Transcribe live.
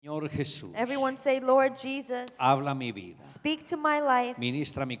Señor Jesús, Everyone say, Lord Jesus, habla mi vida, speak to my life,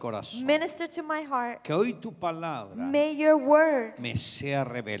 ministra mi corazón. minister to my heart. Que hoy tu palabra May your word me sea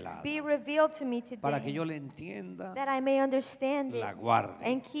revelada be revealed to me para que today, yo la entienda, that I may understand la it guarde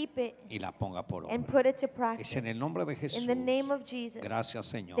and keep it y la ponga por and obra. put it to Es practice. en el nombre de Jesús. In the name of Jesus. Gracias,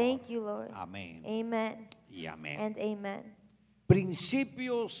 Señor. Thank you, Lord. Amén Amen y amén. and amen.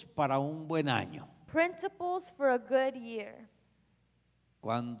 Principios para un buen año. Principles for a good year.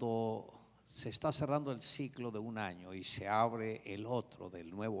 Cuando se está cerrando el ciclo de un año y se abre el otro del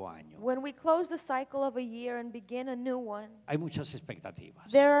nuevo año, When we close the cycle of a year and begin a new one, hay muchas expectativas.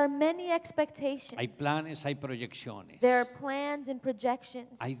 there are many expectations. Hay planes, hay proyecciones, There are plans and projections.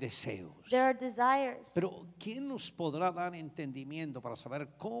 hay deseos. There are desires. Pero ¿quién nos podrá dar entendimiento para saber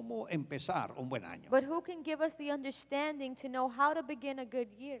cómo empezar un buen año? But who can give us the understanding to know how to begin a good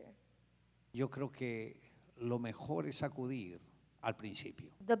year? Yo creo que lo mejor es acudir al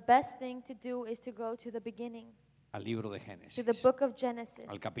principio, The best thing to do is to go to the beginning, al libro de to Génesis, the book of Genesis,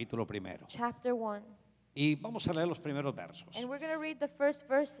 al capítulo primero. chapter 1. Y vamos a leer los primeros versos. And we're going to read the first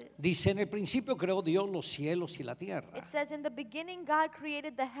verses. Dice, en el principio creó Dios los cielos y la tierra. It says, in the beginning, God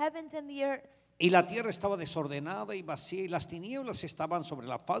created the heavens and the earth. Y la tierra estaba desordenada y vacía, y las tinieblas estaban sobre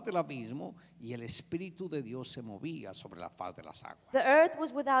la faz del abismo, y el Espíritu de Dios se movía sobre la faz de las aguas. The earth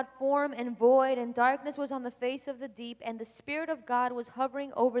was without form and void, and darkness was on the face of the deep, and the Spirit of God was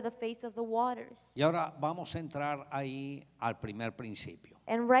hovering over the face of the waters. Y ahora vamos a entrar ahí al primer principio.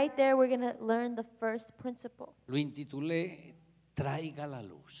 And right there, we're going to learn the first principle. Lo intitulé Traiga la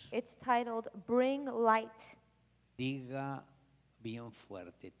luz. It's titled, Bring Light. Diga bien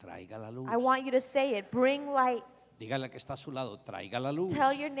fuerte, traiga la luz. I want you to say it, bring light. Dígale al que está a su lado, traiga la luz.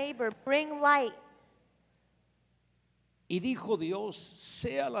 Tell your neighbor, bring light. Y dijo Dios,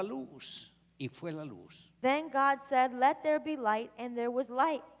 sea la luz, y fue la luz. Then God said, let there be light, and there was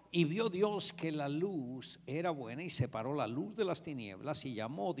light. Y vio Dios que la luz era buena y separó la luz de las tinieblas, y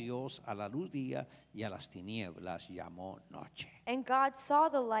llamó Dios a la luz día y a las tinieblas llamó noche. And God saw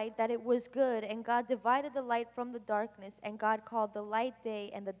the light, that it was good, and God divided the light from the darkness, and God called the light day,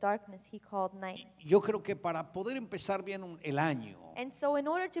 and the darkness he called night. Yo creo que para poder empezar bien el año And so in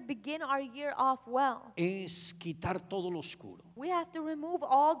order to begin our year off well, es quitar todo lo oscuro. we have to remove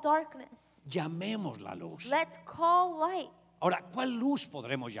all darkness. Llamemos la luz. Let's call light. Ahora, ¿cuál luz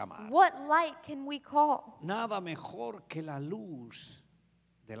podremos llamar? What light can we call? Nada mejor que la luz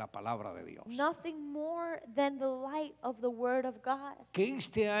de la palabra de Dios. Nothing more than the light of the Word of God. Que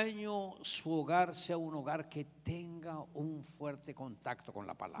este año su hogar sea un hogar que tenga un fuerte contacto con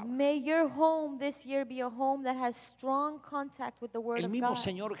la palabra. May your home this year be a home that has strong contact with the Word El of mismo God.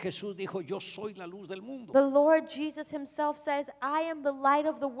 Señor Jesús dijo, yo soy la luz del mundo. The Lord Jesus himself says, I am the light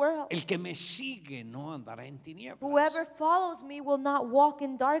of the world. El que me sigue no andará en tinieblas. Whoever follows me will not walk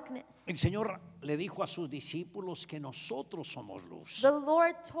in darkness. El Señor le dijo a sus discípulos que nosotros somos luz The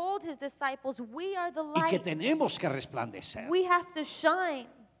Lord told his disciples, we are the y que light. tenemos que resplandecer. We have to shine.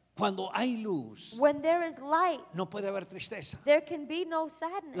 Cuando hay luz, When there is light, no puede haber tristeza. there can be no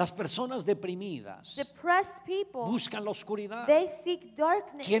sadness. Las personas deprimidas Depressed people, buscan la oscuridad, they seek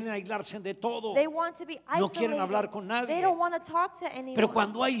darkness. quieren aislarse de todo, They want to be no isolated. quieren hablar con nadie. They don't want to talk to anyone. Pero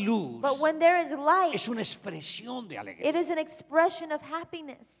cuando hay luz, But when there is light, es una expresión de it alegría. is an expression of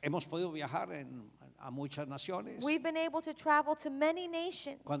happiness. Hemos podido viajar a muchas naciones. We've been able to travel to many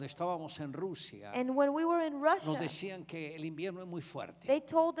nations. Cuando estábamos en Rusia, And when we were in nos Russia, decían que el invierno es muy fuerte they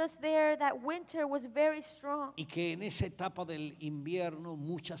told us there that winter was very strong. y que en esa etapa del invierno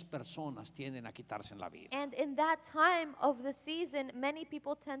muchas personas tienden a quitarse la vida. And in that time of the season, many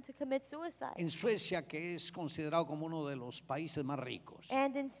people tend to commit suicide. En Suecia, que es considerado como uno de los países más ricos,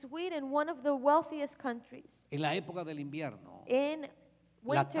 And in Sweden, one of the wealthiest countries, en la época del invierno, in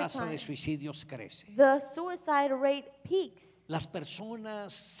la winter tasa de time, suicidios crece. the suicide rate peaks. Las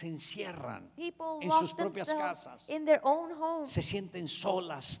personas se encierran People en lock sus propias themselves casas, in their own homes. se sienten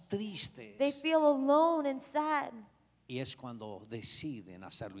solas, tristes, They feel alone and sad. y es cuando deciden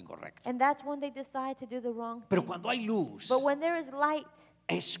hacer lo incorrecto. And that's when they decide to do the wrong Pero thing. cuando hay luz, But when there is light,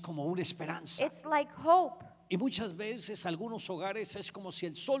 es como una esperanza. it's like hope. Y muchas veces algunos hogares es como si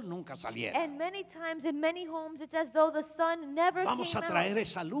el sol nunca saliera. And many times in many homes, it's as though the sun never Vamos a came traer out.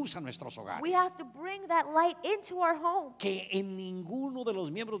 esa luz a nuestros hogares. We have to bring that light into our home, Que en ninguno de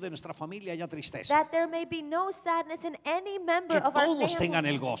los miembros de nuestra familia haya tristeza. that there may be no sadness in any member Que of our todos tengan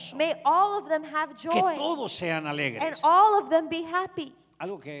family. el gozo. May all of them have Que joy, todos sean and alegres. all of them be happy.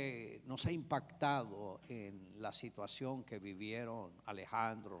 Algo que nos ha impactado en la situación que vivieron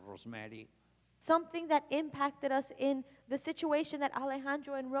Alejandro, Rosemary Something that impacted us in the situation that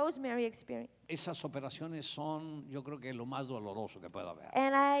Alejandro and Rosemary experienced. Esas operaciones son, yo creo que lo más doloroso que puede haber.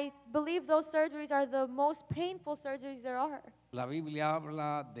 And I believe those surgeries are the most painful surgeries there are. La Biblia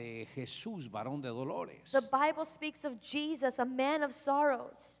habla de Jesús, varón de dolores. The Bible speaks of Jesus, a man of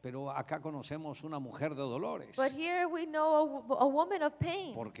sorrows. Pero acá conocemos una mujer de dolores. But here we know a woman of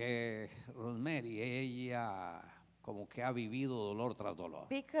pain. Porque Rosemary, ella como que ha vivido dolor tras dolor.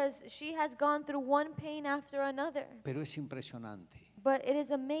 Because she has gone through one pain after another. Pero es impresionante. But it is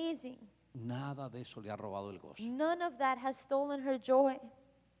amazing. Nada de eso le ha robado el gozo. None of that has stolen her joy.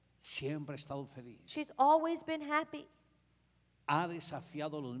 Siempre ha estado feliz. She's always been happy. Ha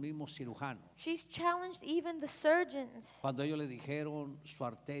desafiado a los mismos cirujanos. She's challenged even the surgeons. Cuando ellos le dijeron, su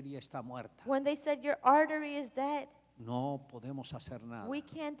arteria está muerta. When they said your artery is dead, No podemos hacer nada. we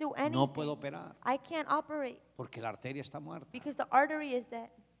can't do anything. No puedo operar I can't operate porque la arteria está muerta. because the artery is dead.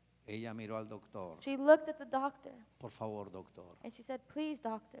 Ella miró al doctor. She looked at the doctor Por favor, doctor, and she said, please,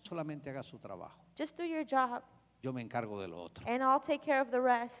 doctor, solamente haga su trabajo. just do your job Yo me encargo de lo otro. and I'll take care of the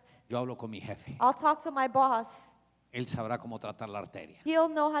rest. Yo hablo con mi jefe. I'll talk to my boss. Él sabrá cómo tratar la arteria. He'll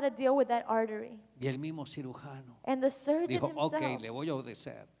know how to deal with that artery. Y el mismo cirujano And the surgeon dijo, ok, himself le voy a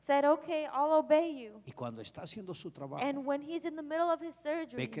obedecer. said, okay, I'll obey you. Y cuando está haciendo su trabajo, And when he's in the middle of his ve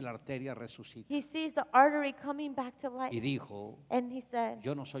surgery, que la arteria resucita. he sees the artery coming back to life. Y dijo, And he said,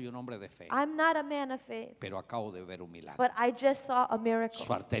 yo no soy un hombre de fe, I'm not a man of faith, pero acabo de ver un milagro. but I just saw a miracle.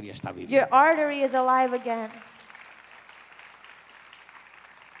 Su arteria está viva. Your artery is alive again.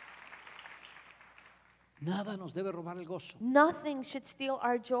 Nada nos debe robar el gozo. Nothing should steal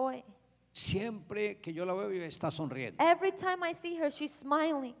our joy. Siempre que yo la veo, ella está sonriendo. Every time I see her, she's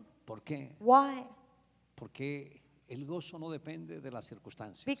smiling. ¿Por qué? Why? Porque el gozo no depende de las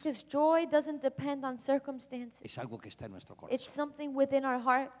circunstancias. Because joy doesn't depend on circumstances. Es algo que está en nuestro It's corazón. something within our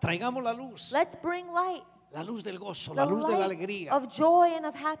heart. Traigamos la luz. Let's bring light. La luz del gozo, The la luz de la light alegría, of joy and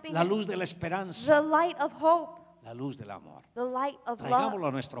of la happiness. luz de la esperanza, The light of hope. la luz del amor. The light of Traigámoslo love.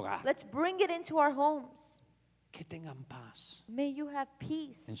 a nuestro hogar. Let's bring it into our homes. Que tengan paz May you have en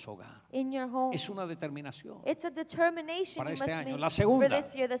peace su hogar. in your home. Es una determinación. It's a determination Para you este must año. make La for segunda.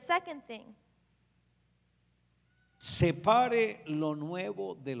 this year. The second thing, Separe lo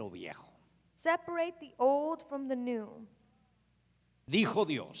nuevo de lo viejo. separate the old from the new. Dijo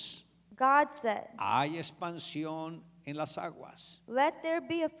Dios, God said, hay expansión en las aguas. let there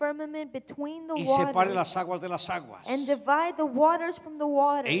be a firmament between the Y separe waters las aguas de las aguas. and divide the waters from the E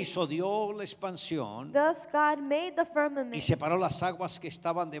waters. hizo Dios la expansión Thus God made the y firmament separó las aguas que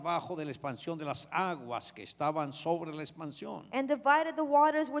estaban debajo de la expansión de las aguas que estaban sobre la expansión. and divided the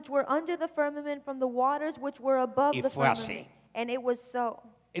waters which were under the firmament from the waters which were above Y the fue así. firmament. And it was so.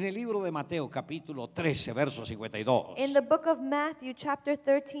 En el libro de Mateo capítulo 13, verso 52, In the book of Matthew, chapter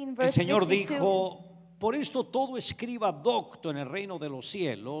 13, el verse Señor 52, dijo, por esto todo escriba docto en el reino de los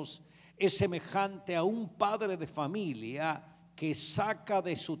cielos es semejante a un padre de familia que saca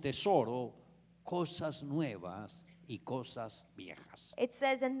de su tesoro cosas nuevas y cosas viejas. it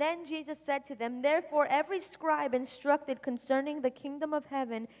says, and then Jesus said to them, therefore every scribe instructed concerning the kingdom of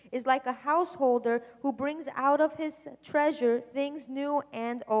heaven is like a householder who brings out of his treasure things new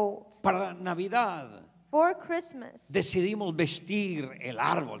and old. Para Navidad For Christmas, decidimos vestir el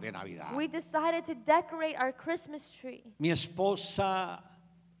árbol de Navidad. we decided to decorate our Christmas tree. Mi esposa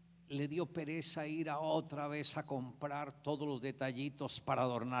le dio pereza ir a otra vez a comprar todos los detallitos para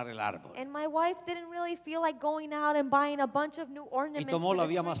adornar el árbol. And my wife didn't really feel like going out and buying a bunch of new Y ornaments. tomó for la the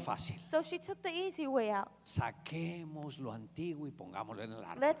vía tree. más fácil. So she took the easy way out. Saquemos lo antiguo y pongámoslo en el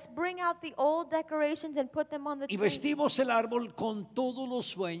árbol. Let's bring out the old decorations and put them on the Y tree. vestimos el árbol con todos los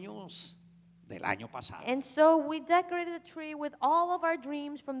sueños del año pasado. And so we decorated the tree with all of our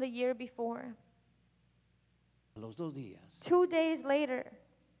dreams from the year before. A los 2 días, 2 days later,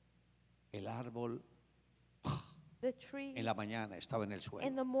 el árbol the tree en la mañana estaba en el in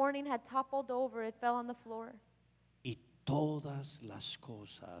suelo. the morning had toppled over. It fell on the floor. Y todas las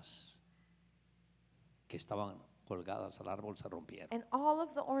cosas que estaban colgadas al árbol se rompieron. And all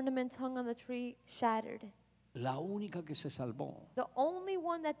of the ornaments hung on the tree shattered. La única que se salvó The only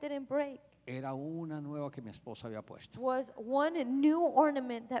one that didn't break era una nueva que mi esposa había puesto. was one new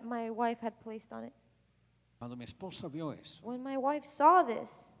ornament that my wife had placed on it. Cuando mi esposa vio eso, When my wife saw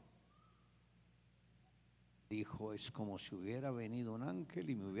this, dijo, es como si hubiera venido un ángel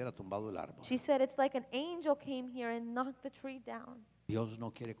y me hubiera tumbado el árbol. she said, it's like an angel came here and knocked the tree down. Dios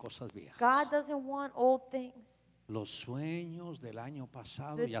no quiere cosas viejas. God doesn't want old things. Los sueños del año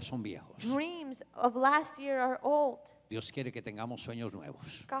pasado The ya son viejos. Dreams of last year are old. Dios quiere que tengamos sueños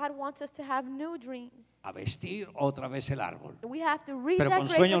nuevos. God wants us to have new dreams. A vestir otra vez el árbol. We have to Pero con redecorate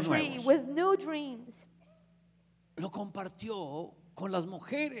the sueños tree nuevos. with new dreams. Lo compartió con las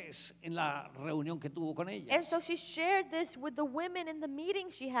mujeres en la reunión que tuvo con And ellas. so she shared this with the women in the meeting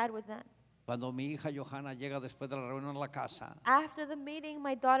she had with them. Cuando mi hija Johanna llega después de la reunión a la casa, After the meeting,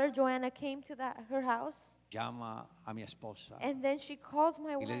 my daughter Joanna came to her house, llama a mi esposa and then she calls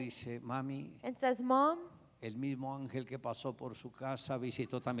my y le wife dice, mami, and says, Mom, el mismo ángel que pasó por su casa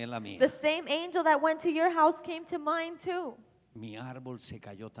visitó también la mía. the same angel that went to your house came to mine too, Mi árbol se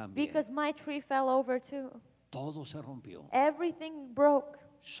cayó también. because my tree fell over too. Todo se rompió. Everything broke.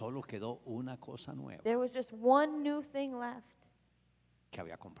 Solo quedó una cosa nueva There was just one new thing left que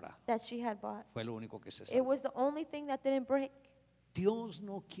había comprado. that she had bought. Fue lo único que se It salvó. was the only thing that didn't break. Dios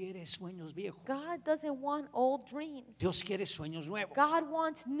no quiere sueños viejos. God doesn't want old dreams. Dios quiere sueños nuevos. God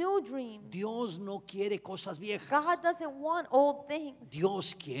wants new dreams. Dios no quiere cosas viejas. God doesn't want old things.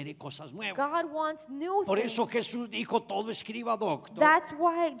 Dios quiere cosas nuevas. God wants new Por things. eso Jesús dijo, todo escriba doctor That's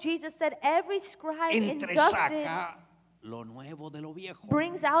why Jesus said every scribe inducted entresaca lo nuevo de lo viejo.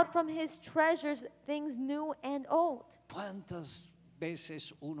 brings out from his treasures things new and old. ¿Cuántas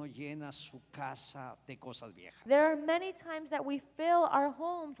veces uno llena su casa de cosas viejas? There are many times that we fill our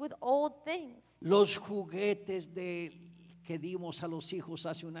homes with old things. Los juguetes que dimos a los hijos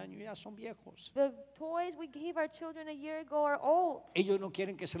hace un año ya son viejos. The toys we gave our children a year ago are old. Ellos no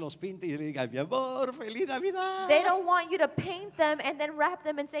quieren que se los pinte y le digan, mi amor, feliz Navidad. They don't want you to paint them and then wrap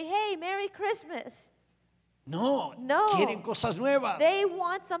them and say, hey, Merry Christmas. No, No. quieren cosas nuevas. They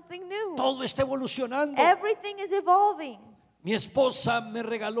want something new. Todo está evolucionando. Everything is evolving. Mi esposa me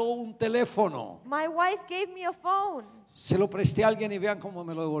regaló un teléfono. My wife gave me a phone Se lo presté a alguien y vean cómo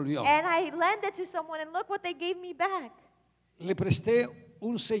me lo devolvió. and I lent it to someone and look what they gave me back. Le presté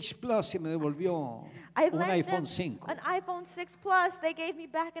un 6 Plus y me devolvió I un lent iPhone them 5. an iPhone 6 Plus. They gave me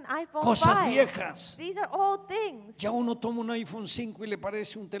back an iPhone Cosas 5. viejas. These are old things. Ya uno toma un iPhone 5 y le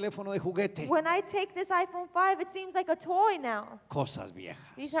parece un teléfono de juguete. When I take this iPhone 5, it seems like a toy now. Cosas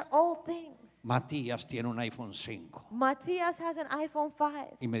viejas. These are old things. Matías tiene un iPhone 5 Matthias has an iPhone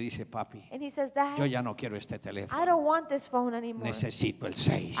 5. y me dice, papi, And he says, Dad, yo ya no quiero este I teléfono. don't want this phone anymore. Necesito el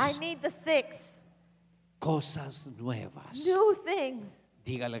 6. I need the 6. Cosas nuevas. New things.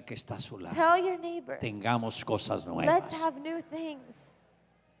 Dígale que está a su lado. Tell your neighbor. Tengamos cosas nuevas. Let's have new things.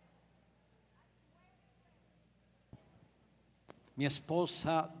 Mi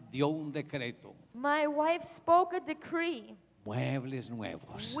esposa dio un decreto. My wife spoke a decree. Muebles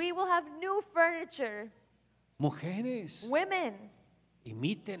nuevos. We will have new furniture. Mujeres, Women,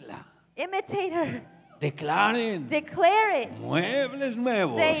 imítenla. imitate her. Declaren. Declare it. Muebles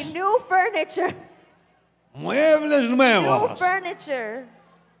nuevos. Say new furniture. Muebles New nuevos. furniture.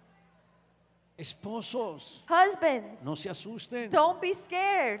 Esposos, Husbands, no se asusten. don't be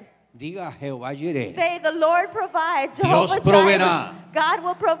scared. Diga Jehová Jireh. Say the Lord provides. Dios Jehovah proveerá. Jireh. God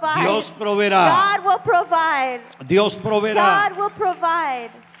will provide. Dios proveerá. God will provide. Dios proveerá. God will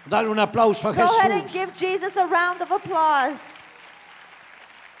provide. Dale un aplauso a Go ahead and Jesús. give Jesus a round of applause.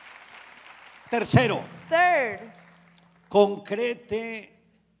 Tercero, Third, concrete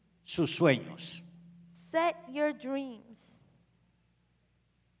sus sueños. set your dreams.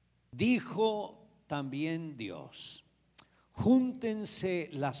 Dijo también Dios, júntense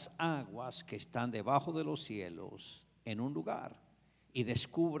las aguas que están debajo de los cielos en un lugar y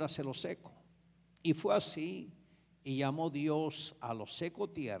descúbrase lo seco. Y fue así, y llamó Dios a lo seco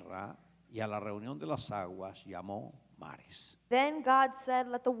tierra, y a la reunión de las aguas llamó mares. Then God said,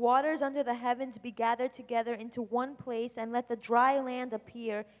 let the waters under the heavens be gathered together into one place, and let the dry land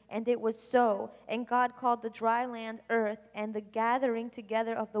appear. And it was so. And God called the dry land earth, and the gathering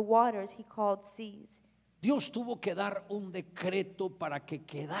together of the waters he called seas. Dios tuvo que dar un decreto para que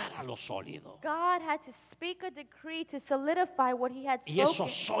quedara lo sólido. God had to speak a decree to solidify what he had Y eso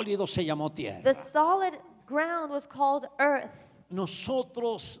spoken. sólido se llamó The tierra. solid ground was called earth.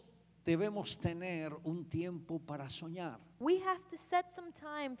 Nosotros debemos tener un tiempo para soñar. We have to set some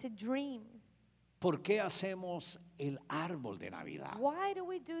time to dream. ¿Por qué hacemos el árbol de Navidad? Why do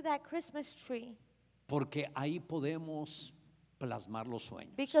we do that Christmas tree? Porque ahí podemos plasmar los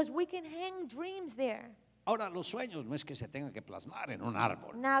sueños. Because we can hang dreams there. Ahora, los sueños no es que se tengan que plasmar en un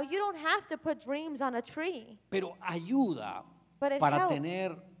árbol, Now, you don't have to put dreams on a tree, pero ayuda but it para helps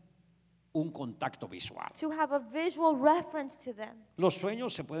tener un contacto visual. to have a visual reference to them. Los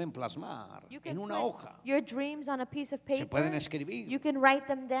sueños se pueden plasmar You en can una put hoja. your dreams on a piece of Se pueden paper. escribir. You can write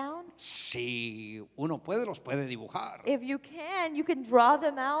them down. Si uno puede, los puede dibujar. If you can draw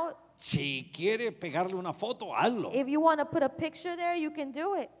them out. Si quiere pegarle una foto, hazlo. If you want to put a picture there, you can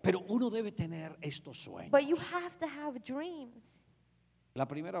do it. Pero uno debe tener estos sueños. But you have to have dreams. La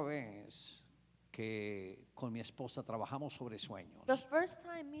primera vez que con mi esposa trabajamos sobre sueños The first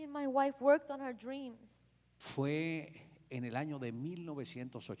time me and my wife worked on our dreams fue en el año de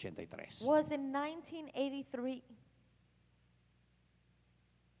 1983. was in 1983.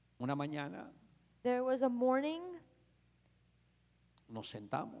 Una mañana There was a morning nos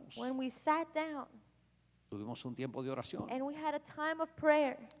sentamos, when we sat down tuvimos un tiempo de oración. and we had a time of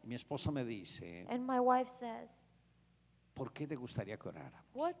prayer. Y mi esposa me dice, And my wife says, ¿por qué te gustaría que oráramos?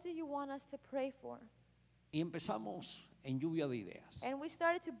 "What do you want us to pray for?" Y empezamos en lluvia de ideas. And we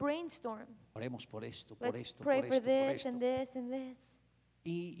started to brainstorm. Oremos por esto, por Let's esto, pray por for esto, por this esto. and this and this.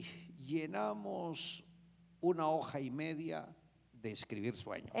 Y llenamos una hoja y media de escribir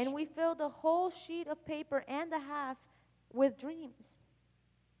sueños. And we filled a whole sheet of paper and a half with dreams.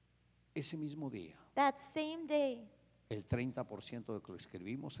 Ese mismo día, That same day, el 30% de lo que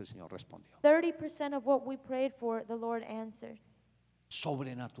escribimos, el Señor respondió. 30% of what we prayed for, the Lord answered.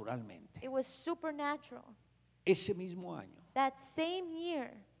 Sobrenaturalmente. It was supernatural. Ese mismo año, That same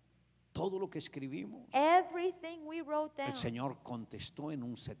year, todo lo que escribimos, everything we wrote down, el Señor contestó en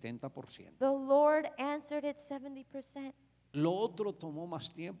un 70%. the Lord answered it 70%. Lo otro tomó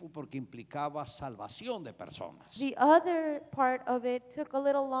más tiempo porque implicaba salvación de personas. The other part of it took a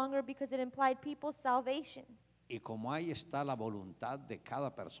little longer because it implied people's salvation. Y como ahí está la voluntad de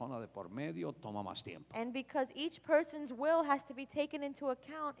cada persona de por medio, toma más tiempo. And because each person's will has to be taken into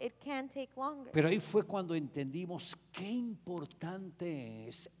account, it can take longer. Pero ahí fue cuando entendimos qué importante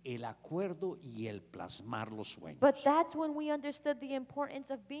es el acuerdo y el plasmar los sueños. But that's when we understood the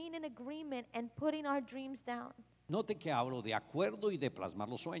importance of being in agreement and putting our dreams down. Note que hablo de acuerdo y de plasmar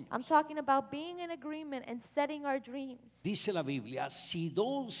los sueños. I'm talking about being in agreement and setting our dreams. Dice la Biblia, si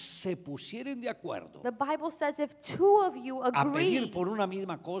dos se pusieren de acuerdo The Bible says if two of you a pedir agree por una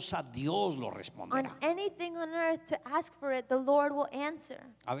misma cosa, Dios lo on responderá. anything on earth to ask for it, the Lord will answer.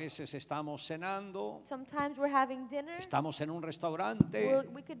 A veces estamos cenando, Sometimes we're having dinner. estamos en un restaurante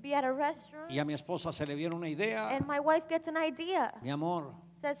We could be at a restaurant. y a mi esposa se le viene una idea. And my wife gets an idea. Mi amor,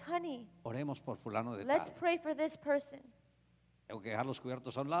 Says, honey, oremos por fulano de let's tal. pray for this person. Tengo que dejar los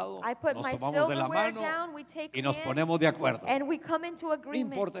cubiertos a un lado, I put nos my tomamos de la silverware mano down, we take y nos hands, ponemos de acuerdo. and we come into No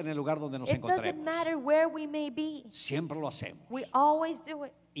agreement. importa en el lugar donde nos It doesn't encontremos, matter where we may be. siempre lo hacemos We always do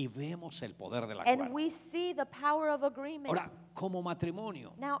it. y vemos el poder del And acuerdo. we see the power of agreement. Ahora, como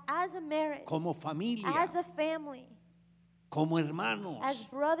matrimonio, Now, as a marriage, como familia, as a family, como hermanos, as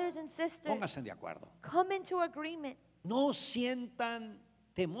brothers and sisters, pónganse de acuerdo. come into agreement. No sientan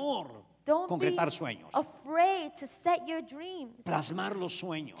temor Don't be concretar sueños, afraid to set your dreams, plasmar los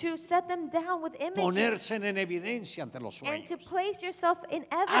sueños, to set them down with images, ponerse en evidencia ante los and to sueños. place yourself in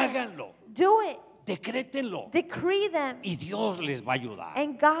evidence. Háganlo. Do it. Decrétenlo Decree them, y Dios les va a ayudar.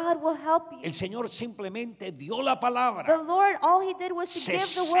 and God will help you. El Señor simplemente dio la The palabra. Lord, all He did was to Se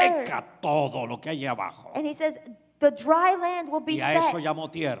give the word. seca todo lo que hay abajo. And He says, the dry land will be Y a eso set. llamó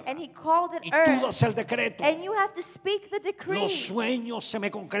tierra. And He called it Y tú earth. das el decreto. And you have to speak the decree. Los sueños se me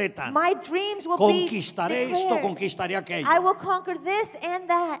concretan. My dreams will Conquistaré be esto, declared. conquistaré I aquello. will conquer this and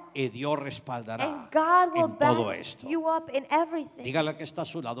that. Y Dios respaldará And God will en todo back esto. you up in everything. Dígale al que está a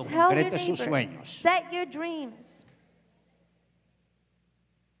su lado, Tell your concrete sus neighbor, sueños. set your dreams.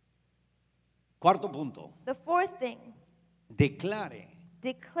 Cuarto punto, The fourth thing, declare,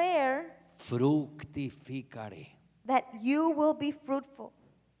 declare fructificaré. that you will be fruitful.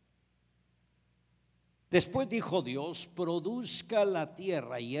 Después dijo Dios, produzca la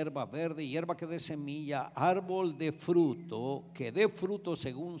tierra hierba verde, hierba que dé semilla, árbol de fruto, que dé fruto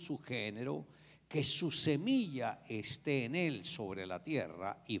según su género, que su semilla esté en él sobre la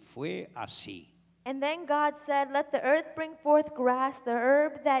tierra. Y fue así. And then God said, let the earth bring forth grass, the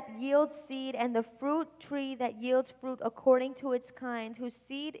herb that yields seed, and the fruit tree that yields fruit according to its kind, whose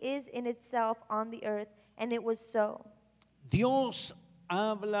seed is in itself on the earth. And it was so. Dios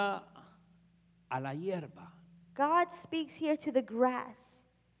habla a la hierba. God speaks here to the grass.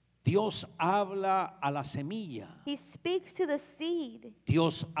 Dios habla a la semilla. He speaks to the seed.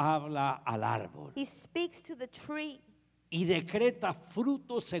 Dios habla al árbol. He speaks to the tree. Y decreta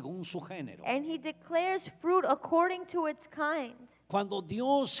fruto según su género. And He declares fruit according to its kind. Cuando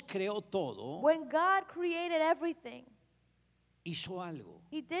Dios creó todo, When God created everything, hizo algo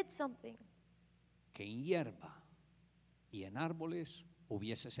He did something. que en hierba y en árboles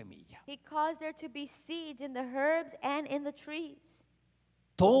hubiese semilla. He caused there to be seeds in the herbs and in the trees.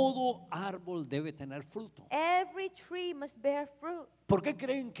 Todo árbol debe tener fruto. Every tree must bear fruit. ¿Por qué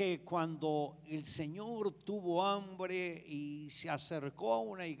creen que cuando el Señor tuvo hambre y se acercó a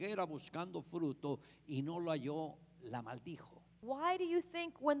una higuera buscando fruto y no lo halló, la maldijo? Why do you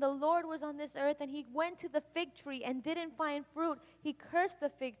think when the Lord was on this earth and he went to the fig tree and didn't find fruit, he cursed the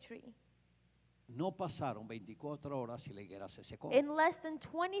fig tree? No pasaron 24 horas y la higuera se secó. In less than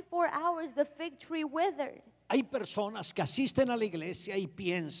 24 hours, the fig tree withered. Hay personas que asisten a la iglesia y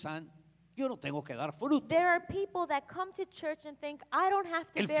piensan, yo no tengo que dar fruto. There are people that come to church and think, I don't have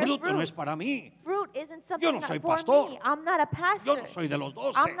to El bear fruto fruit. no es para mí. Fruit isn't something Yo no soy for pastor. me. I'm not a Yo pastor. no soy de los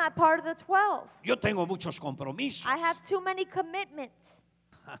 12. I'm not part of the 12. Yo tengo muchos compromisos. I have too many commitments.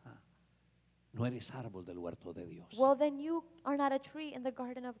 No eres árbol del huerto de Dios. Well, then you are not a tree in the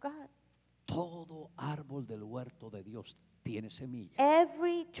garden of God. Todo árbol del huerto de Dios tiene semilla.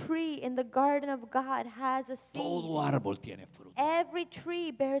 Every tree in the garden of God has a seed. Todo árbol tiene fruto. Every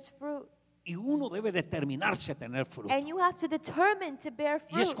tree bears fruit. Y uno debe determinarse a tener fruto. And you have to determine to bear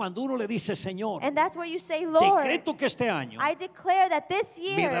Y es fruit. cuando uno le dice, Señor, And that's where you say, Lord, decreto que este año I declare that this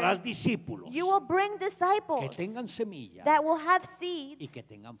me year darás discípulos you will bring que disciples tengan semilla that will have y seeds que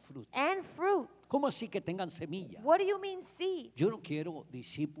tengan fruto. and fruit. ¿Cómo así que tengan semilla? What do you mean seed? Yo no quiero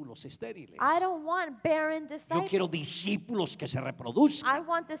discípulos estériles. I don't want barren Yo disciples. quiero discípulos que se reproduzcan, I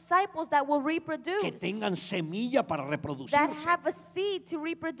want disciples that will reproduce, que tengan semilla para that reproducirse. have a seed to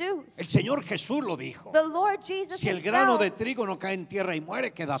reproduce. El Señor Jesús lo dijo. The Lord Jesus Si el grano de himself, trigo no cae en tierra y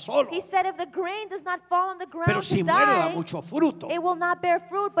muere, queda solo. he said if the grain does not fall on the ground Pero to si muere, da die, mucho fruto. it will not bear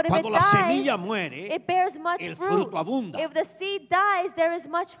fruit. But if Cuando it la semilla dies, muere, it bears much el fruit. fruto abunda. If the seed dies, there is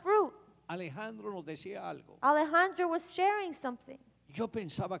much fruit. Alejandro nos decía algo. Alejandro was sharing something. Yo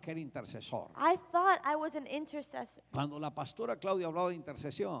pensaba que era intercesor. I thought I was an intercessor. Cuando la pastora Claudia hablaba de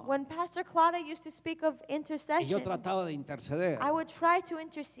intercesión When Pastor Claudia used to speak of y yo intercession, trataba de interceder, I would try to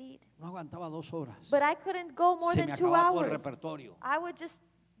intercede, no aguantaba 2 horas. but I couldn't go more Se than me 2 acababa todo el hours. repertorio. I would just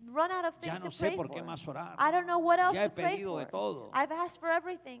run out of Ya things no to sé pray por qué for. más orar. I don't know what else Ya he to pray pedido de for. todo. I've asked for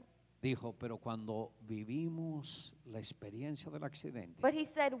everything. Dijo, pero cuando vivimos la experiencia del accidente But he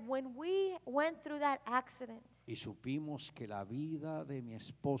said, when we went through that accident y supimos que la vida de mi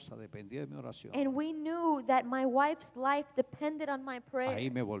esposa dependía de mi oración, and we knew that my wife's life depended on my prayer,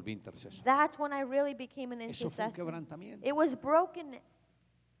 ahí me volví intercesor. that's when I really became an Eso fue un intercessor. quebrantamiento. It was brokenness.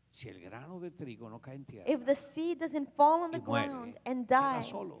 Si el grano de trigo no cae en tierra, If the seed doesn't fall on the y muere, ground and queda die,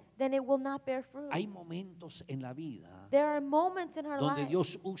 solo. then it will not bear fruit. Hay momentos en la vida There are moments in our donde lives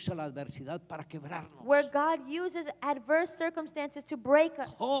Dios usa la adversidad para quebrarnos. where God uses adverse circumstances to break us.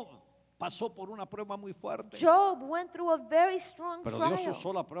 Job pasó por una prueba muy fuerte, Job went through a very strong pero Dios trial,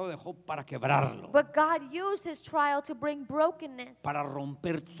 usó la prueba de Job para quebrarlo, but God used his trial to bring brokenness, para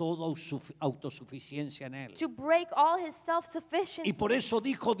romper toda autosuficiencia en él. to break all his Y self-sufficiency. por eso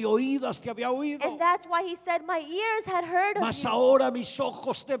dijo, de oídas te había oído, And that's why he said, my ears had heard of mas you, ahora mis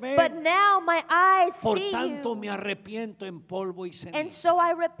ojos te but ven. now my eyes Por see tanto you. me arrepiento en polvo y And ceniza. so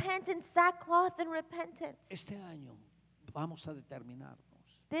I repent in sackcloth and repentance. Este año vamos a determinarnos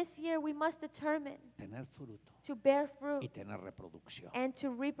This year we must determine tener fruto to bear y fruit tener reproducción. and to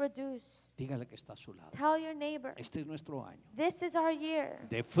reproduce. Dígale que está a su lado. Tell your neighbor, Este es nuestro año this is our year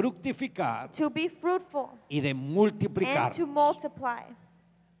de fructificar to be fruitful y de and multiplicar. to multiply.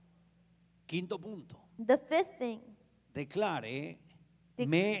 Quinto punto. The fifth thing, Declare, De-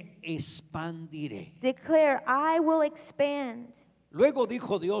 me expandiré. declare, I will expand. Luego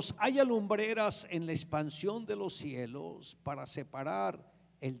dijo Dios, haya lumbreras en la expansión de los cielos para separar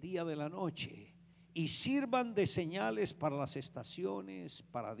el día de la noche y sirvan de señales para las estaciones,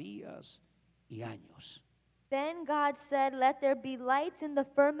 para días y años. Then God said, let there be lights in the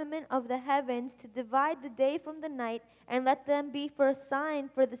firmament of the heavens to divide the day from the night, and let them be for a sign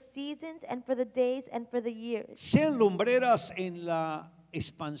for the seasons and for the days and for the years. Sean lumbreras en la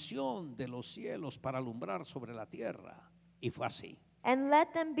expansión de los cielos para alumbrar sobre la tierra. Y fue así. And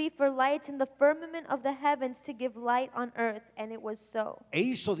let them be for lights in the firmament of the heavens to give light on earth. And it was so. E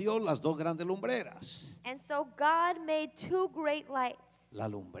hizo Dios las 2 grandes lumbreras. And so God made 2 great lights. La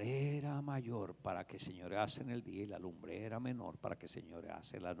lumbrera mayor para que señorease en el día y la lumbrera menor para que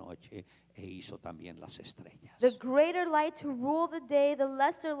señorease en la noche. E hizo también las estrellas. The greater light to rule the day, the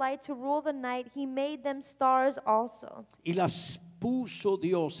lesser light to rule the night. He made them stars also. Y las puso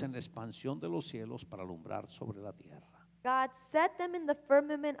Dios en la expansión de los cielos para alumbrar sobre la tierra. God set them in the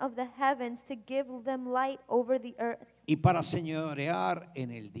firmament of the heavens to give them light over the earth, y para señorear en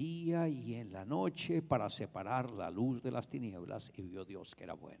el día y en la noche, para separar la luz de las tinieblas, y vio Dios que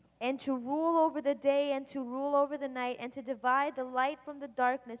era bueno. and to rule over the day and to rule over the night, and to divide the light from the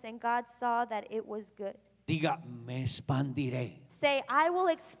darkness. And God saw that it was good. Diga, me expandiré. Say, I will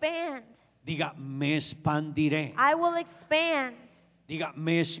expand. Diga, me expandiré. I will expand. Diga,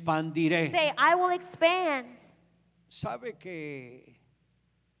 me expandiré. Say, I will expand. ¿Sabe que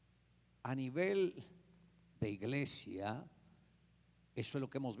a nivel de iglesia, eso es lo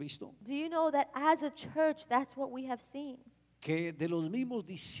que hemos visto? Do you know that as a church, that's what we have seen? Que de los mismos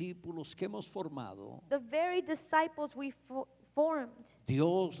discípulos que hemos formado, The very disciples we formed,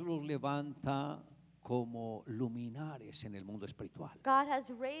 Dios los levanta como luminares en el mundo espiritual. God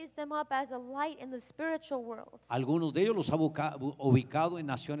has raised them up as a light in the spiritual world. Algunos de ellos los ha ubicado en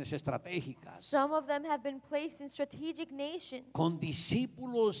naciones estratégicas, Some of them have been placed in strategic nations con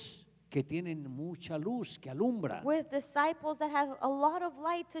discípulos que tienen mucha luz, que alumbran. with disciples that have a lot of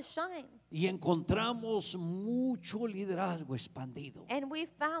light to shine. Y encontramos mucho liderazgo expandido, And we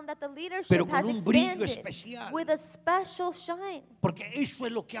found that the leadership pero con has un brillo expanded especial, with a special shine, porque eso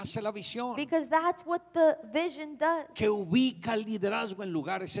es lo que hace la visión, because that's what the vision does. que ubica el liderazgo en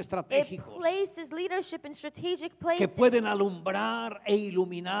lugares It estratégicos, places leadership in strategic que places pueden alumbrar e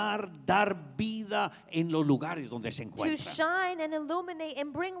iluminar, dar vida en los lugares donde se to encuentran. shine and illuminate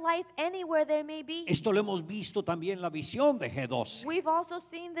and bring life anywhere there may be. Esto lo hemos visto también en la visión de G12. We've also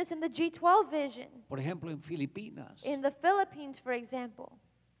seen this in the G12 vision. Por ejemplo, en Filipinas, In the Philippines, for example,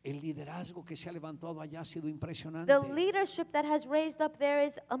 el liderazgo que se ha levantado allá ha sido impresionante. the leadership that has raised up there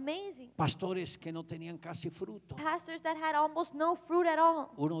is amazing. Pastores que no tenían casi fruto. Pastors that had almost no fruit at all.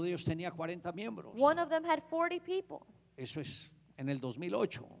 Uno de ellos tenía 40 miembros. One of them had 40 people. Eso es en el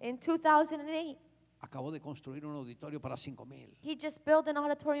 2008. In 2008, Acabó de construir un auditorio para 5,000 he just built an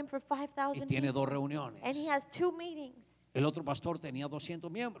auditorium for y 5,000 tiene people. 2 reuniones. And he has 2 meetings. El otro pastor tenía 200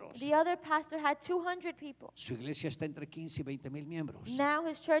 miembros. The other pastor had 200 people. Su iglesia está entre 15 y 20,000 miembros. Now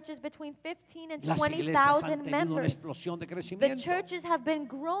his church is between 15 and Las iglesias han 20,000 tenido una members. explosión de The crecimiento. churches have been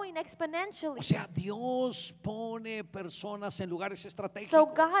growing exponentially. O sea, Dios pone personas en lugares So estratégicos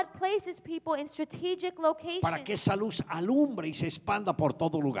God places people in strategic para que locations esa luz alumbre y se expanda por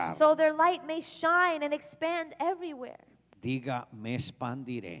todo lugar. so their light may shine and expand everywhere. Diga, me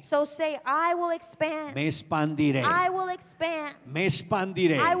expandiré. So say, I will expand. Me expandiré. I will expand. Me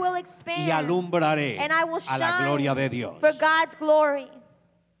expandiré I will expand. y alumbraré And I will a la shine gloria de Dios. for God's glory.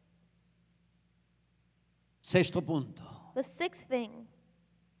 Sexto punto. The sixth thing,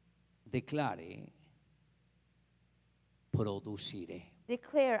 Declare, produciré.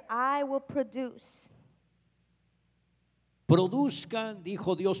 declare, I will produce. Produzcan,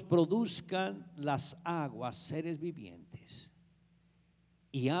 dijo Dios, produzcan las aguas seres vivientes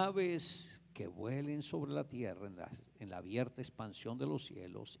y aves que vuelen sobre la tierra en la abierta expansión de los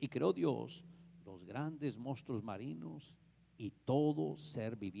cielos. Y creó Dios los grandes monstruos marinos y todo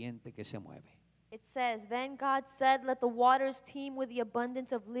ser viviente que se mueve. It says, Then God said, Let the waters teem with the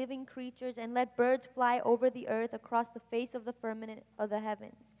abundance of living creatures, and let birds fly over the earth across the face of the firmament of the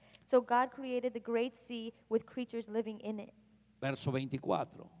heavens. So God created the great sea with creatures living in it. Verso 24.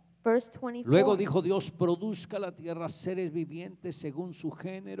 Verse 24. Luego dijo Dios, produzca la tierra seres vivientes según su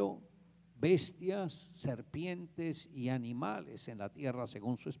género, bestias, serpientes y animales en la tierra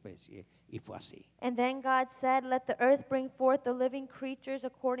según su especie. Y fue así. And then God said, Let the earth bring forth the living creatures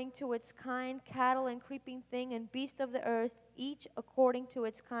according to its kind, cattle and creeping thing, and beast of the earth, each according to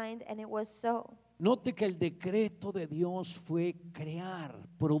its kind. And it was so. Note que el decreto de Dios fue crear,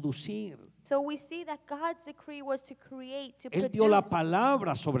 producir. So we see that God's decree was to create, to Él dio la produce.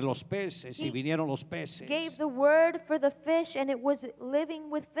 palabra sobre los peces y He vinieron los peces. Gave the word for the fish, and it was living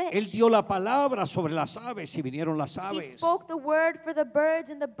with Él fish. dio la palabra sobre las aves y vinieron las He aves. spoke the word for the birds,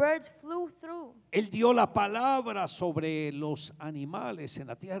 and the birds flew through. Él dio la palabra sobre los animales en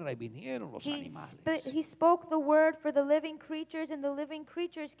la tierra y vinieron los He animales. spoke the word for the living creatures, and the living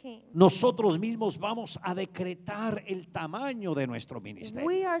creatures came. Nosotros mismos vamos a decretar el tamaño de nuestro ministerio.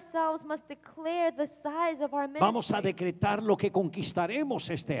 We ourselves must declare the size of our Vamos a ministry. decretar lo que conquistaremos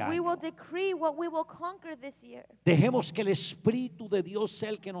este We will año. decree what we will conquer this year. Dejemos que el Espíritu de Dios sea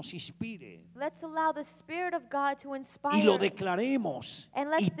el que nos inspire Let's allow the Spirit of God to y inspire lo us, declaremos and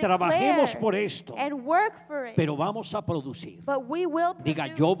let's y trabajemos declare por esto, and work for it. pero vamos a producir. But we will Diga,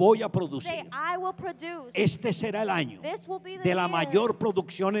 produce. yo voy a Say, producir. I will produce. Este será el año This will be the de la year mayor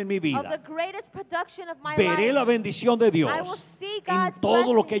producción en mi of the vida. greatest production of my Veré life. la bendición de Dios I will see en God's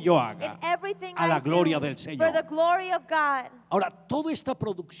todo lo blessing que yo in haga. everything a la I gloria do del for the Señor. glory of God. Ahora, toda esta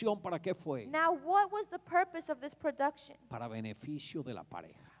producción, ¿para qué fue? Now, what was the purpose of this production? Para beneficio de la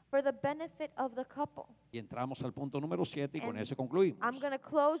pareja. For the benefit of the couple. Y entramos al punto número 7 y con And eso concluimos. I'm going to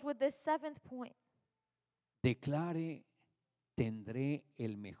close with this 7th point. Declare, tendré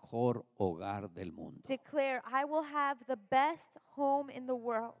el mejor hogar del mundo. Declare, I will have the best home in the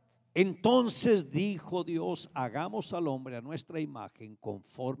world. Entonces dijo Dios, hagamos al hombre a nuestra imagen,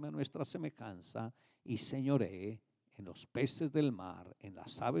 conforme a nuestra semejanza, y señoree en los peces del mar, en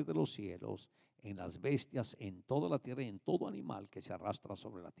las aves de los cielos, en las bestias, en toda la tierra y en todo animal que se arrastra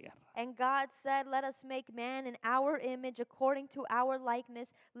sobre la tierra. And God said, let us make man in our image according to our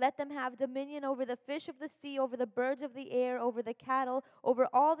likeness. Let them have dominion over the fish of the sea, over the birds of the air, over the cattle, over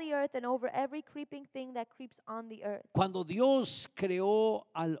all the earth, and over every creeping thing that creeps on the earth. Cuando Dios creó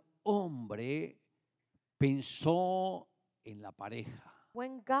al hombre, pensó en la pareja,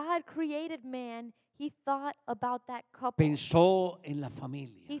 When God created man, he thought about that couple. pensó en la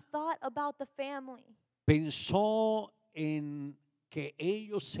familia, He thought about the family. pensó en que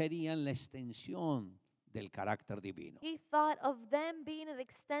ellos serían la extensión del carácter divino. He thought of them being an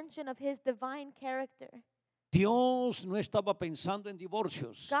extension of his divine character. Dios no estaba pensando en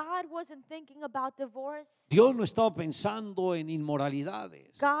divorcios. God wasn't thinking about divorce. Dios no estaba pensando en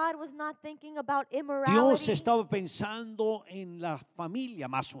inmoralidades. God was not thinking about Dios immorality. estaba pensando en la familia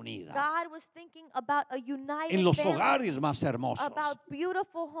más unida, God was thinking about a united en los family, hogares más hermosos. about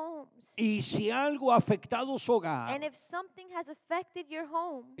beautiful homes. Y si algo ha afectado su hogar, And if something has affected your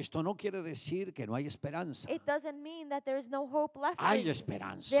home, esto no quiere decir que no hay esperanza. it doesn't mean that there is no hope left for Hay you.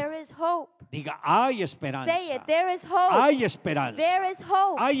 esperanza. There is hope. Diga, hay esperanza. Say it. There is hope. Hay esperanza. There is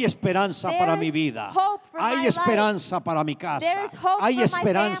hope. Hay esperanza There para is mi vida. hope for Hay my esperanza para mi casa. There is hope Hay for my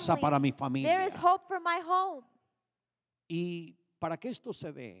esperanza family. para mi There familia. is hope for my home. Y para que esto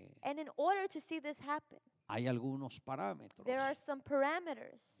se dé, And in order to see this happen, hay algunos parámetros. there are some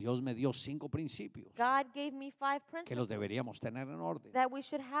parameters. Dios me dio 5 principios God gave me 5 que los principles deberíamos tener en orden that we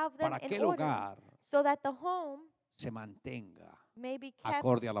should have them para que in el order hogar so that the home se mantenga may be kept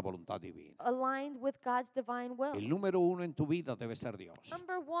acorde a la voluntad divina. aligned with God's divine will. El número 1 en tu vida debe ser Dios.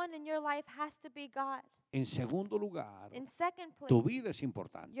 Number 1 in your life has to be God. En segundo lugar, In second place, tu vida es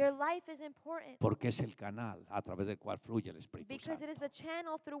importante your life is important porque es el canal a través del cual fluye el Espíritu because it is Santo. the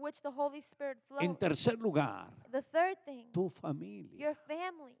channel through which the Holy Spirit En flows. tercer lugar, The third thing, tu familia your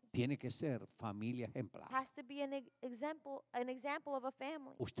family tiene que ser familia ejemplar. has to be an example of a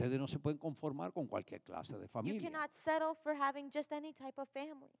family. Ustedes no se pueden conformar con cualquier clase de You familia. cannot settle for having just any type of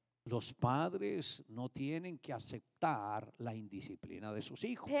family. Los padres no tienen que aceptar la indisciplina de sus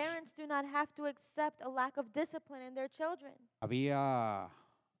hijos. Parents do not have to accept a lack of discipline in their children. Había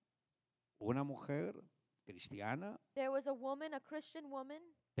una mujer cristiana, There was a woman, a Christian woman.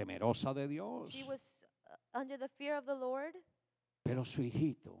 temerosa de Dios, She was under the fear of the Lord, pero su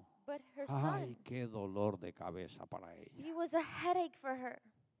hijito, but her ay, son, qué dolor de cabeza para ella. he was a headache for her.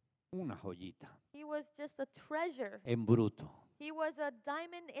 Una joyita He was just a treasure. en bruto. He was a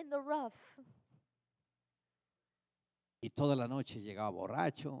diamond in the rough. Y toda la noche llegaba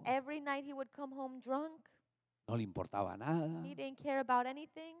borracho, Every night he would come home drunk. no le importaba nada, He didn't care about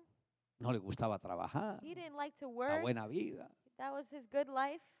anything. no le gustaba trabajar, He didn't like to la work. buena vida. That was his good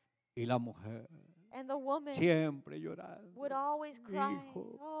life. Y la mujer And the woman siempre llorando. would always cry,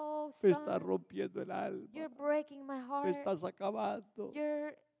 Hijo, oh, me estás son, rompiendo el alma, you're breaking my me heart. estás acabando.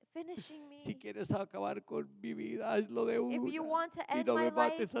 You're finishing me. Si quieres acabar con mi vida, hazlo de If you una. want to Y end no my me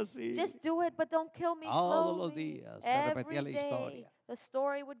mates life, así. just do it, but don't kill me Todos los slowly. días se repetía Every la day, historia. the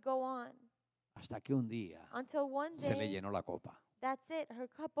story would go on Hasta que un día until one se le day, llenó la copa. that's it, her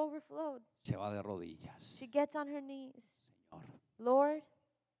cup overflowed. Se va de rodillas. She gets on her knees. Señor, Lord,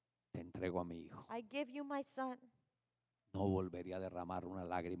 te entrego a mi hijo. I give you my son. No volvería a derramar una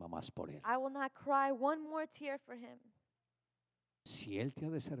lágrima más por él. I will not cry one more tear for him. Si él te ha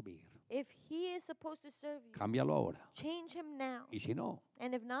de servir, If he is supposed to serve you, cámbialo ahora. change him now. Y si no,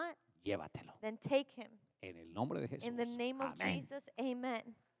 And if not, llévatelo. then take him. En el nombre de Jesús. In the name of Amén. Jesus,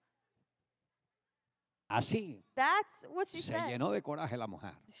 amen. Así That's what she se said. llenó de coraje la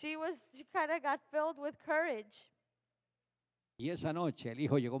mujer. She kind of got filled with courage. Y esa noche el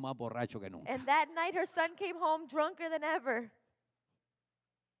hijo llegó más borracho que nunca. And that night her son came home drunker than ever.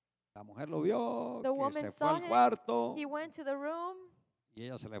 La mujer lo vio, The que woman se fue saw al him. cuarto He went to the room y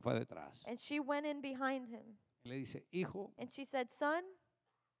ella se le fue detrás. and she went in behind him. Y le dice, hijo, And she said, son,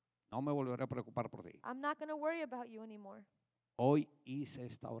 no me volveré a preocupar por ti. I'm not going to worry about you anymore. Hoy hice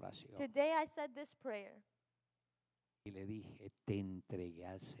esta oración Today I said this prayer. y le dije, te entregué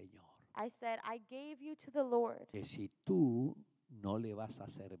al Señor. I said, I gave you to the Lord. Que si tú no le vas a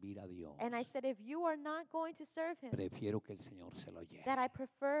servir a Dios, And I said, if you are not going to serve him, prefiero que el Señor se lo lleve. that I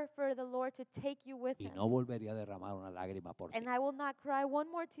prefer for the Lord to take you with Y him. no volvería a derramar una lágrima por ti. And I will not cry one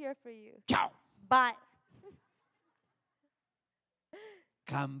more tear for you. Chao. But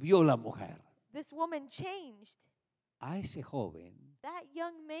Cambió la mujer. this woman changed. A ese joven That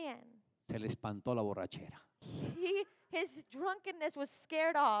young man, se le espantó la borrachera. his drunkenness was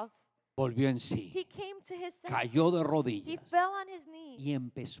scared off. Volvió en sí. He came to his senses. Cayó de He rodillas fell on his y knees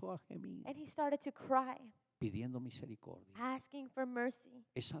empezó a gemir, and he started to cry, pidiendo misericordia. asking for mercy.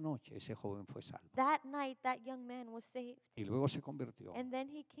 Esa noche ese joven fue salvo. That night, that young man was saved. Y luego se convirtió And then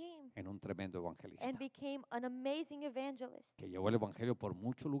he came en un tremendo evangelista and became an amazing evangelist. que llevó el evangelio por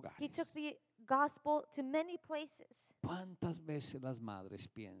muchos He lugares. took the gospel to many places. ¿Cuántas veces las madres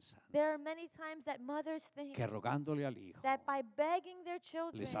piensan There are many times that mothers think que rogándole al hijo that by begging their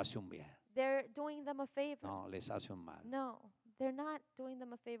children, les hace un bien? they're doing them a favor. No, les hace un mal. No, they're not doing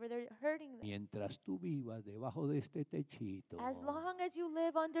them a favor. They're hurting them. Mientras tú vivas debajo de este techito, As long as you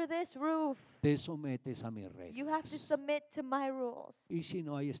live under this roof, te sometes a mis you have to reglas. submit to my rules. Y si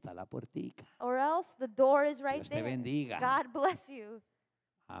no, ahí está la puertica. Or else the door is right Dios te there. bendiga. God bless you.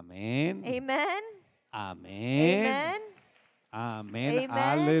 Amén. Amen. Amén. Amen. Amén. Amen.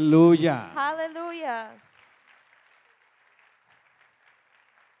 Aleluya. Hallelujah.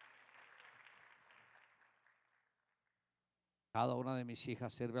 Cada una de mis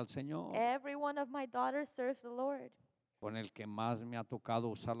hijas sirve al Señor. Every one of my daughters serves the Lord. Con el que más me ha tocado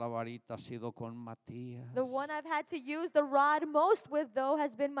usar la varita ha sido con Matías. The one I've had to use the rod most with, though,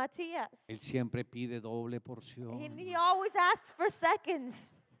 has been Matthias. Él siempre pide doble porción. He always asks for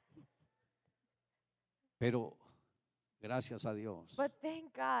seconds. Pero gracias a Dios But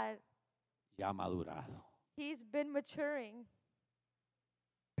thank God, ya ha madurado. he's been maturing.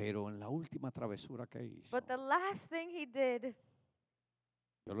 Pero en la última travesura que hizo, But the last thing he did,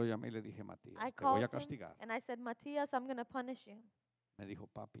 yo lo llamé y le dije, Matías, I te voy called a him castigar. and I said, Matthias, I'm going to punish you. Me dijo,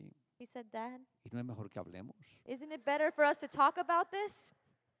 papi, He said, Dad, ¿y no es mejor que hablemos? isn't it better for us to talk about this?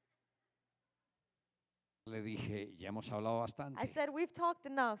 Le dije, ya hemos hablado bastante I said, we've talked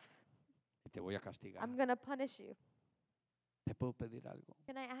enough. y te voy a castigar. I'm going to punish you. ¿Te puedo pedir algo?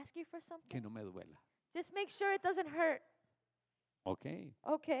 Can I ask you for Que something? no me duela. Just make sure it doesn't hurt. Ok.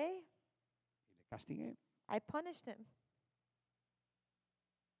 Okay. Y le castigué. I punished him.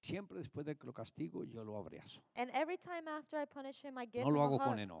 Siempre después de que lo castigo, yo lo abrazo. And every time after I punish him, I give No him lo a hago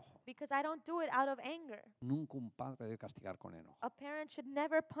con hug. enojo. Because I don't do it out of anger. Nunca un padre debe castigar con enojo. A parent should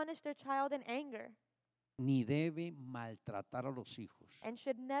never punish their child in anger Ni debe maltratar a los hijos. and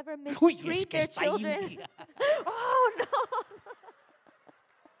should never Uy, es mistreat que their está children. india. Oh no!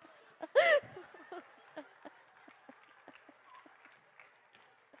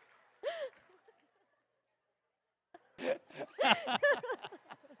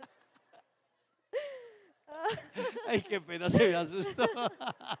 Ay, qué pena, se me asustó.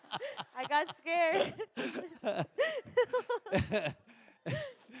 I got scared.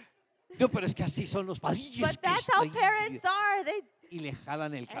 No, pero es que así son los padres. Uy, es But que that's how está parents india. are. They Y le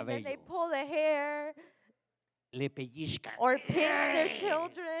jalan el and then they cabello, pull the hair le pellizcan or pinch their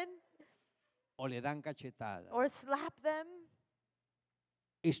children o le dan cachetadas. or slap them.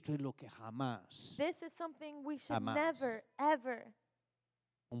 Esto es lo que jamás This is something we should Jamás. never, ever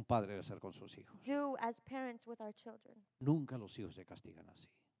un padre debe hacer con sus hijos. do as parents with our children. Nunca los hijos se castigan así.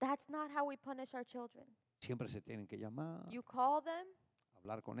 That's not how we punish our children. Siempre se tienen que llamar, You call them,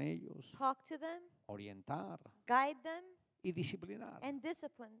 hablar con ellos, talk to them, orientar guide them, y disciplinar. and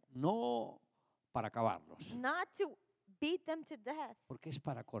discipline them. No para acabarlos, Not to beat them to death, porque es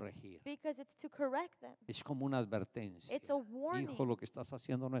para corregir. because it's to correct them. Es como una advertencia. It's a warning. Hijo, lo que estás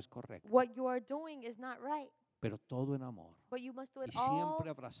haciendo no es correcto. What you are doing is not right, Pero todo en amor. but you must do Y it all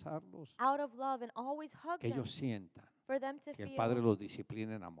siempre abrazarlos, out of love and always hug que them ellos sientan for them to que el Padre feel los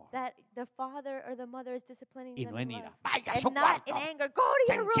disciplina en amor. that the father or the mother is disciplining Y them no en in ira. love. Vaya a su And not in cuarto. anger. Go to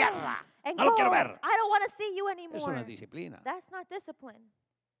Te your room encierra. and No lo go. quiero ver. I don't want to see you Eso no anymore. es disciplina. That's not discipline.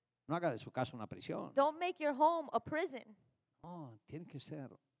 No haga de su casa una prisión. Don't make your home a prison. No, tiene que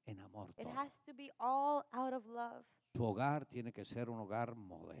ser en amor It todo. has to be all out of love. Su hogar tiene que ser un hogar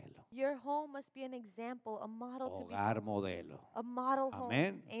modelo. Your home must be an example, a model to be Hogar modelo. a model home.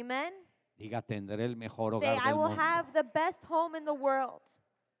 Amén. Amen. Diga, tendré el mejor Say, hogar I del will mundo. have the best home in the world.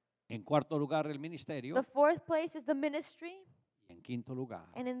 En cuarto lugar, el ministerio. The fourth place is the ministry, Y en quinto lugar,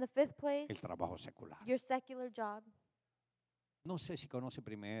 and in the fifth place, el trabajo secular. your secular job. No sé si conoce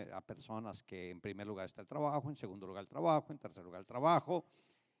a personas que en primer lugar está el trabajo, en segundo lugar el trabajo, en tercer lugar el trabajo.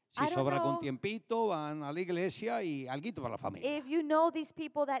 Si I don't sobra algún know tiempito, van a la iglesia y alguito para la familia. if you know these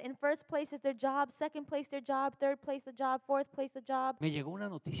people that in first place is their job, second place their job, third place the job, fourth place the job. Me llegó una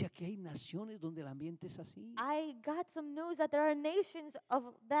noticia que hay naciones donde el ambiente es así. I got some news that there are nations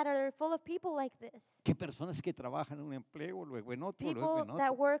that are full of people like this. Que personas que trabajan en un empleo, luego en otro, luego People en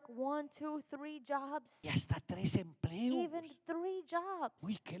that otro. work 1, 2, 3 jobs, Y hasta 3 empleos. even 3 jobs.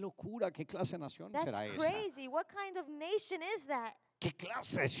 Uy, qué locura, qué clase de nación That's será esa. crazy. What kind of nation is that? ¿Qué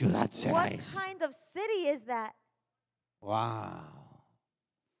clase de ciudad será What esa? kind of city is that? Wow.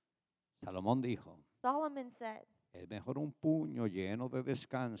 Salomón dijo, Solomon said, es mejor un puño lleno de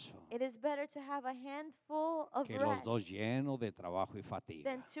descanso it is better to have a handful of que los rest dos llenos de trabajo y than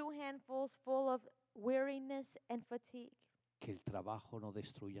fatiga. 2 handfuls full of weariness and fatigue. Que el trabajo no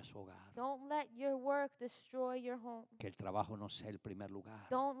destruya su hogar. Don't let your work destroy your home. Que el trabajo no sea el primer lugar.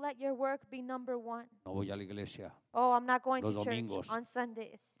 Don't let your work be number 1. No voy a la iglesia, Oh, I'm not going Los to church domingos. on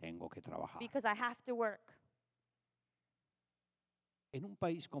Sundays tengo que trabajar. because I have to work. En un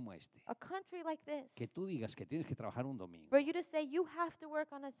país como este, A country like this, que tú digas que tienes que trabajar un domingo, for you to say you have to work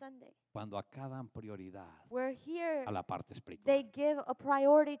on a Sunday, cuando acá dan prioridad where here a la parte espiritual. they give a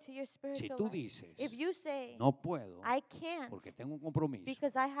priority to your Si spiritual tú life. dices, If you say, no puedo I can't porque tengo un compromiso,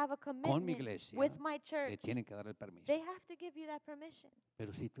 because I have a commitment iglesia, with my le church, tienen que dar el permiso. they have to give you that permission.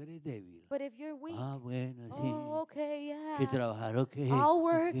 Pero si tú eres débil, But if you're weak, bueno, oh, okay, yeah, que trabajar, ok. I'll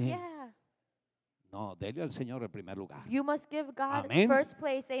work, ok. yeah. No, dele al Señor el primer lugar. You must give God Amén. first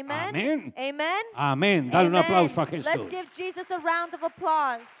place. Amen? Amén. Amen? Amén. Dale un Amen. aplauso a Jesús. Let's give Jesus a round of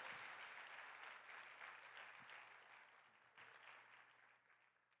applause.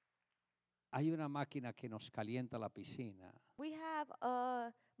 Hay una máquina que nos calienta la piscina. We have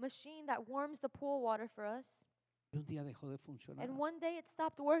a machine that warms the pool water for us, Y un día dejó de funcionar. and one day it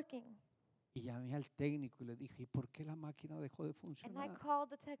stopped working. Y llamé al técnico y le dije, ¿y por qué la máquina dejó de And I funcionar? called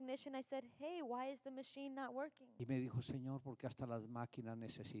the technician. I said, hey, why is the machine not working? Y me dijo, Señor, porque hasta las máquinas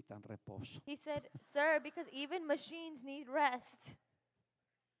necesitan reposo. He said, sir, because even machines need rest.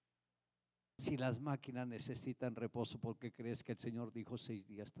 Si las máquinas necesitan reposo, ¿por qué crees que el Señor dijo 6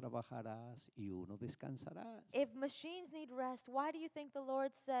 días trabajarás y 1 descansarás? If machines need rest, why do you think the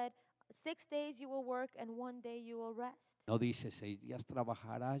Lord said, 6 days you will work and 1 day you will rest? No dice 6 días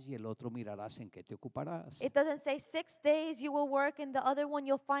trabajarás y el otro mirarás en qué te ocuparás. It doesn't say 6 days you will work and the other one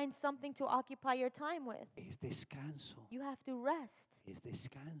you'll find something to occupy your time with. Es descanso, You have to rest. es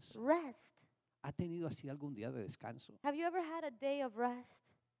descanso. Rest. ¿Ha tenido así algún día de descanso? Have you ever had a day of rest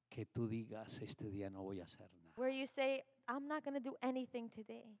Que tú digas, este día no voy a hacer nada. where you say, I'm not going to do anything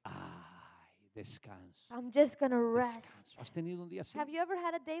today? Ay, descanso. I'm just going to rest. Descanso. ¿Has tenido un día así? Have you ever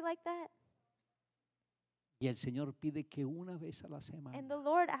had a day like that? Y el Señor pide que una vez a la And semana the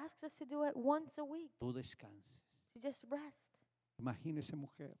Lord asks us to do it once a week, tú descanses. to just rest. Imagínese,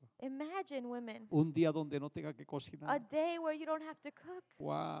 mujer, Imagine, women, un día donde no tenga que a cocinar. day where you don't have to cook.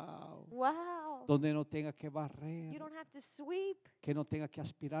 Wow. Wow. Donde no tenga que You barrer, don't have to sweep que no tenga que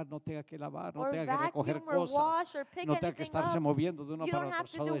aspirar, no tenga que lavar, no or tenga que recoger vacuum or cosas, wash or pick no tenga que anything estarse up. moviendo de una You para don't otra. have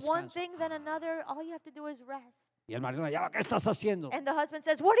to Solo do one descanso. thing then another. All you have to do is rest. Y el marido, ya, ¿qué estás haciendo? And the husband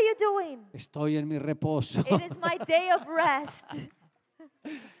says, what are you doing? Estoy en mi reposo. It is my day of rest.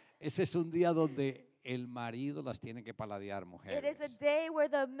 Ese es un día donde el marido las tiene que paladear, It mujeres. is a day where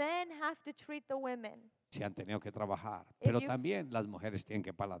the men have to treat the women. Si han tenido que trabajar. If Pero you también las mujeres tienen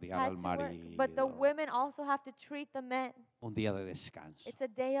que paladear Had al to work. marido. But the women also have to treat the men. Un día de descanso. It's a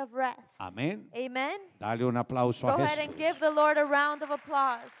day of rest. Amén. Amen. Dale un aplauso Go a ahead and give Jesús. the Lord a round of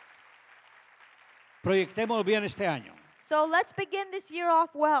applause. Proyectemos bien este año. So let's begin this year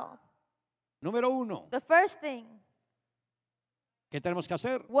off well. Número 1. The first thing, ¿Qué tenemos que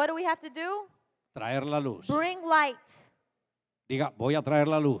hacer? what do we have to do? Traer la luz. Bring light. Diga, voy a traer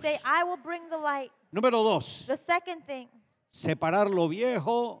la luz. Say, I will bring the light. Número 2. The second thing, Separar lo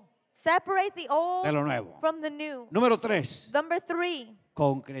viejo separate the old de lo nuevo. from the new. Número 3. Number 3,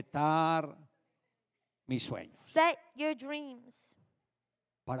 Concretar mis sueños. set your dreams.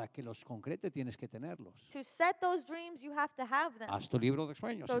 Para que los concrete tienes que tenerlos. To set those dreams, you have to have them. Haz tu libro de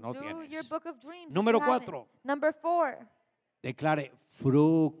sueños So si no do your tienes. book of dreams. if Número you haven't. 4. Number 4, Declare,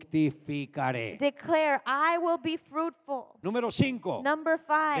 fructificaré. declare, I will be fruitful. Número 5. Number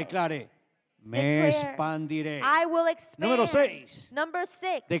 5, Declare, me declare, expandiré. I will expand. Número 6. Number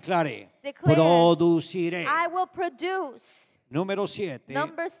 6, Declare, declare, produciré. I will produce. Número 7.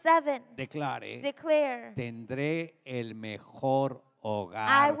 Number 7, Declare, declare, tendré el mejor I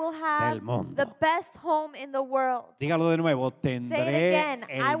hogar will del have the mundo. best home in the world. Dígalo de nuevo, tendré again.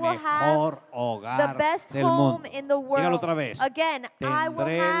 I el will mejor The hogar best del home mundo. in the world. Dígalo otra vez. Again, I will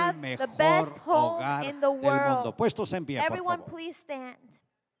Tendré el have the best mejor home hogar in the del mundo. world. Puestos en pie, por Everyone, favor. please stand.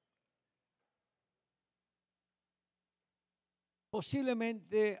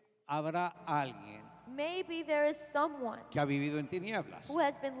 Posiblemente habrá alguien Maybe there is someone que ha vivido en tinieblas. who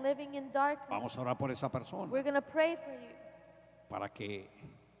has been living in darkness. Vamos a orar por esa persona We're going to pray for you para que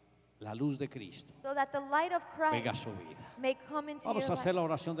la luz de Cristo so that the light of venga a Christ su vida. may come into Vamos a your hacer life. la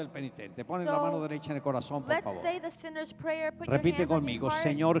oración del penitente. Ponen So, la mano derecha en el corazón, por Let's favor. say the sinner's prayer. Put Repite your hand on your conmigo, heart.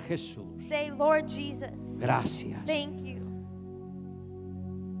 Señor Jesús, Say, Lord Jesus, gracias thank you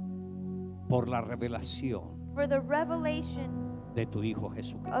por la revelación for the revelation de tu Hijo of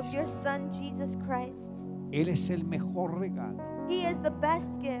Jesucristo. your Son, Jesus Christ. Él es el mejor regalo He is the best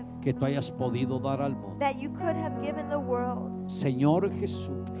gift que tú hayas podido dar al mundo. that you could have given the world. Señor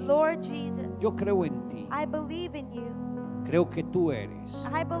Jesús, Lord Jesus, yo creo en ti. I believe in you. Creo que tú eres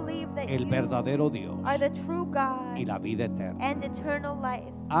I believe that el you verdadero Dios are the true God y la vida eterna. and eternal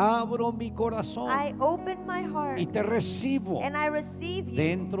life. Abro mi corazón I open my heart y te recibo and I receive you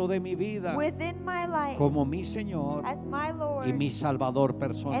dentro de mi vida within my life como mi Señor as my Lord y mi Salvador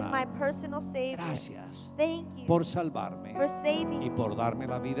and my personal. personal Savior. Gracias Thank you por salvarme for saving y me por darme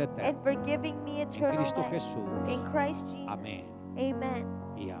la vida and eterna. for giving me En eternal Cristo life. Jesús. In Christ Jesus. Amén. Amen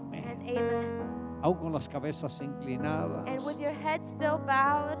Y and amén. amen. Aún con las cabezas inclinadas. And with your head still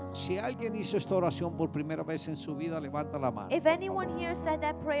bowed, Si alguien hizo esta oración por primera vez en su vida, levanta la mano. if por anyone favor. here said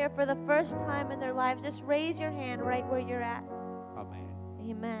that prayer for the first time in their lives, just raise your hand right where you're at. Amén.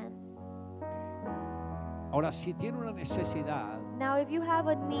 Amen. Ahora, si tiene una necesidad, Now, if you have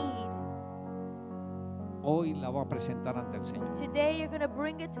a need, hoy la va a presentar ante el Señor. today you're going to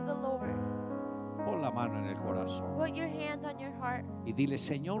bring it to the Lord. Pon la mano en el corazón Put your hand on your heart y dile,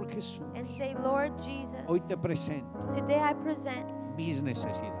 Señor Jesús, and say, Lord Jesus, hoy te presento today I present mis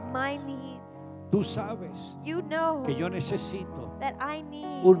necesidades. my needs. Tú sabes You know que yo necesito that I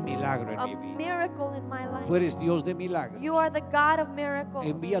need un milagro en a mi vida. miracle in my Tú life. eres Dios de milagros. You are the God of miracles.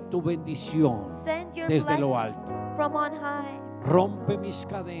 Envía tu bendición Send your desde lo blessing alto. from on high. Rompe mis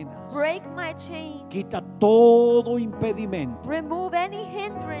cadenas. Break my chains. Quita todo impedimento Remove any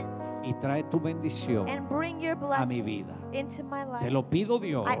hindrance y trae tu bendición and bring your a mi blessing vida. into my life. Te lo pido,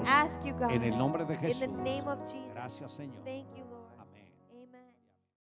 Dios, I ask you, God, en el nombre de in Jesús. the name of Jesus. Gracias, Señor. Thank you, Lord.